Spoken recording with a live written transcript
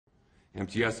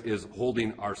MTS is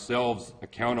holding ourselves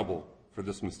accountable for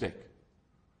this mistake.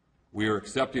 We are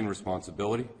accepting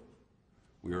responsibility.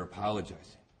 We are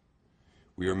apologizing.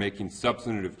 We are making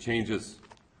substantive changes,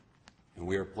 and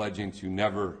we are pledging to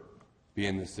never be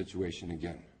in this situation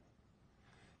again.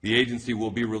 The agency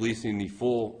will be releasing the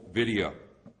full video,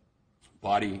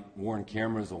 body-worn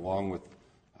cameras along with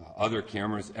other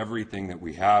cameras, everything that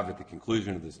we have at the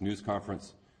conclusion of this news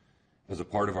conference as a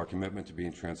part of our commitment to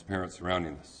being transparent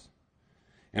surrounding this.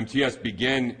 MTS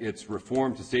began its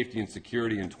reform to safety and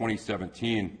security in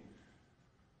 2017,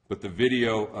 but the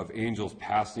video of Angel's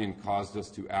passing caused us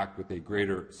to act with a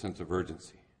greater sense of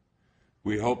urgency.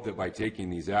 We hope that by taking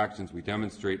these actions, we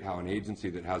demonstrate how an agency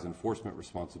that has enforcement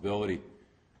responsibility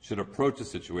should approach a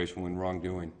situation when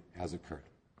wrongdoing has occurred.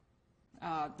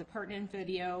 The pertinent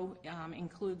video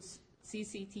includes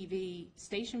CCTV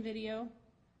station video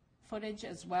footage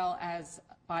as well as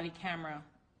body camera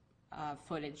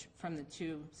footage from the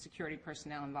two security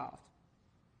personnel involved.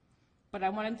 But I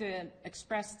wanted to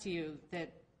express to you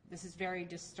that this is very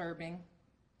disturbing.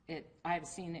 I've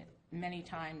seen it many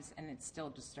times and it still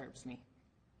disturbs me.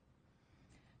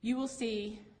 You will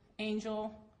see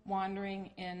Angel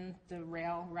wandering in the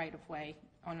rail right-of-way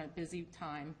on a busy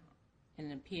time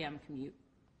in a PM commute.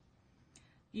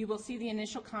 You will see the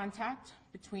initial contact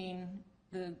between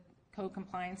the code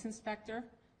compliance inspector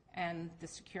and the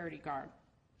security guard.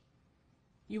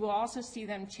 You will also see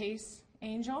them chase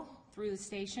Angel through the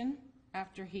station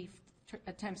after he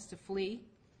attempts to flee.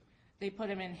 They put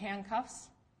him in handcuffs.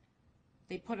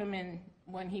 They put him in,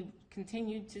 when he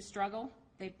continued to struggle,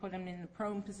 they put him in the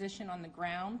prone position on the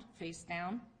ground, face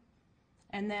down.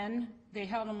 And then they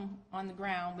held him on the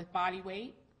ground with body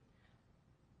weight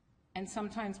and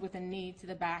sometimes with a knee to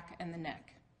the back and the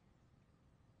neck.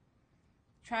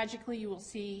 Tragically, you will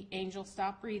see Angel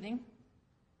stop breathing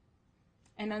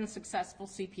and unsuccessful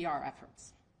CPR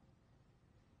efforts.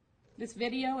 This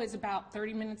video is about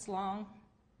 30 minutes long,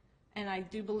 and I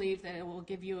do believe that it will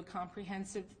give you a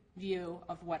comprehensive view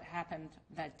of what happened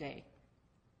that day.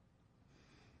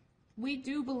 We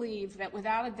do believe that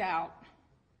without a doubt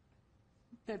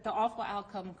that the awful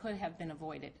outcome could have been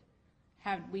avoided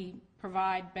had we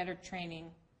provide better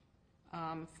training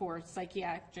for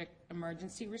psychiatric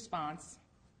emergency response,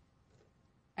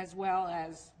 as well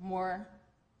as more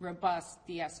robust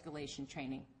de-escalation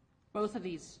training. Both of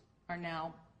these are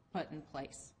now put in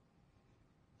place.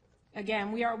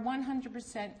 Again, we are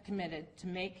 100% committed to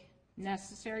make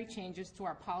necessary changes to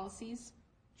our policies,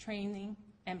 training,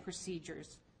 and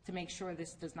procedures to make sure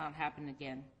this does not happen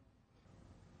again.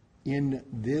 In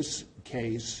this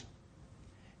case,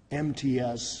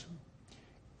 MTS,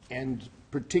 and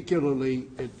particularly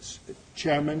its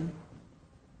chairman,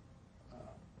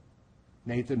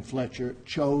 Nathan Fletcher,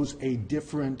 chose a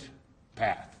different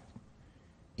path.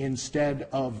 Instead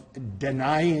of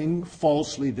denying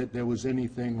falsely that there was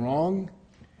anything wrong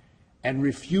and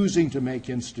refusing to make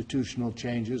institutional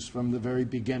changes from the very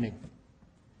beginning.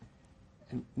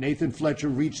 And Nathan Fletcher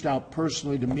reached out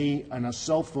personally to me on a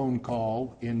cell phone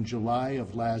call in July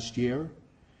of last year,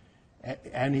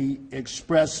 and he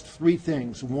expressed three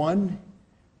things. One,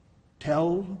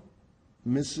 tell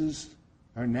Mrs.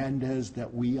 Hernandez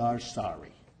that we are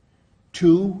sorry.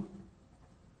 Two,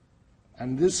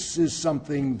 and this is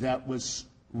something that was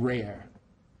rare,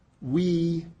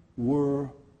 we were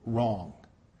wrong.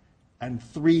 And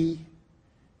three,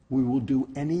 we will do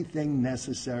anything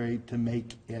necessary to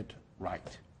make it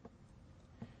right.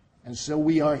 And so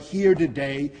we are here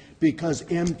today because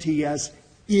MTS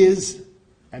is,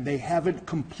 and they haven't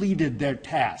completed their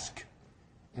task.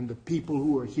 And the people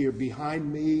who are here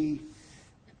behind me,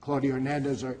 Claudia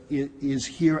Hernandez, is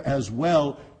here as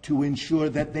well to ensure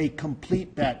that they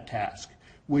complete that task,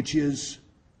 which is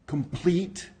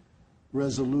complete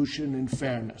resolution and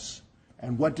fairness.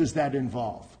 And what does that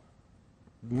involve?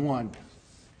 One,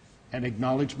 an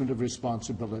acknowledgement of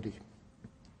responsibility.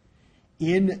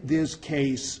 In this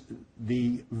case,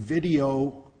 the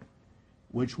video,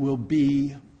 which will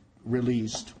be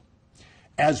released,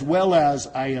 as well as,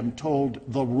 I am told,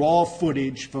 the raw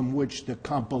footage from which the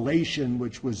compilation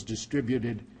which was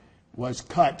distributed was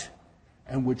cut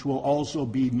and which will also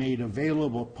be made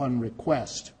available upon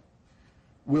request,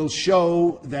 will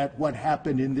show that what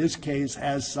happened in this case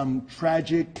has some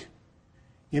tragic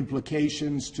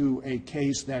implications to a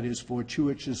case that is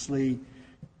fortuitously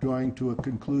drawing to a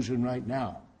conclusion right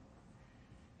now.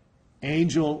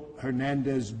 Angel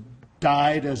Hernandez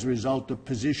died as a result of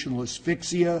positional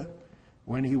asphyxia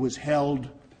when he was held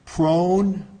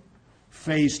prone,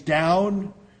 face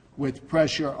down, with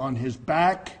pressure on his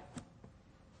back,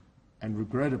 and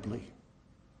regrettably,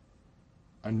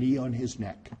 a knee on his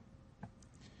neck.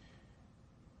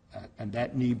 and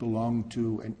that knee belonged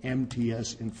to an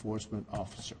MTS enforcement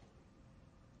officer.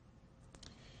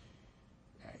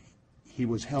 He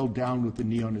was held down with the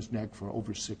knee on his neck for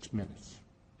over 6 minutes,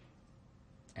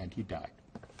 and he died.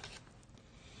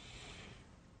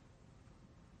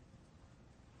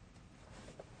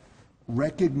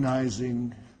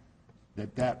 Recognizing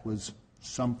that that was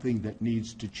something that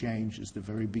needs to change is the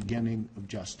very beginning of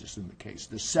justice in the case.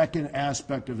 The second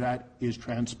aspect of that is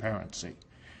transparency.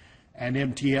 And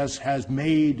MTS has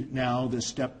made now the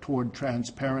step toward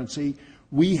transparency.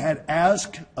 We had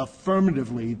asked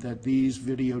affirmatively that these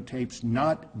videotapes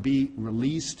not be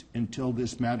released until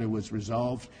this matter was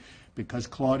resolved, because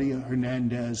Claudia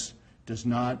Hernandez does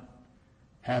not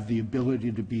have the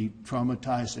ability to be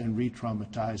traumatized and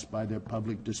re-traumatized by their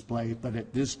public display. But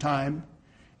at this time,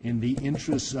 in the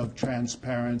interests of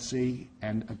transparency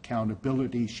and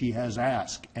accountability, she has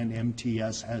asked, and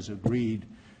MTS has agreed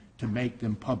to make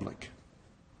them public.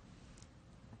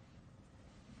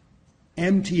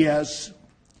 MTS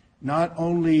not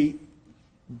only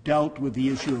dealt with the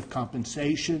issue of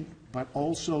compensation, but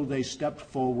also they stepped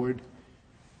forward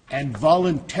and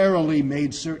voluntarily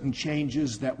made certain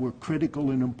changes that were critical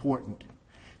and important.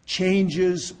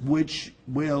 Changes which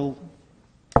will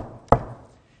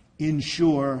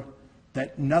ensure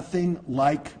that nothing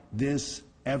like this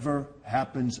ever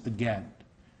happens again.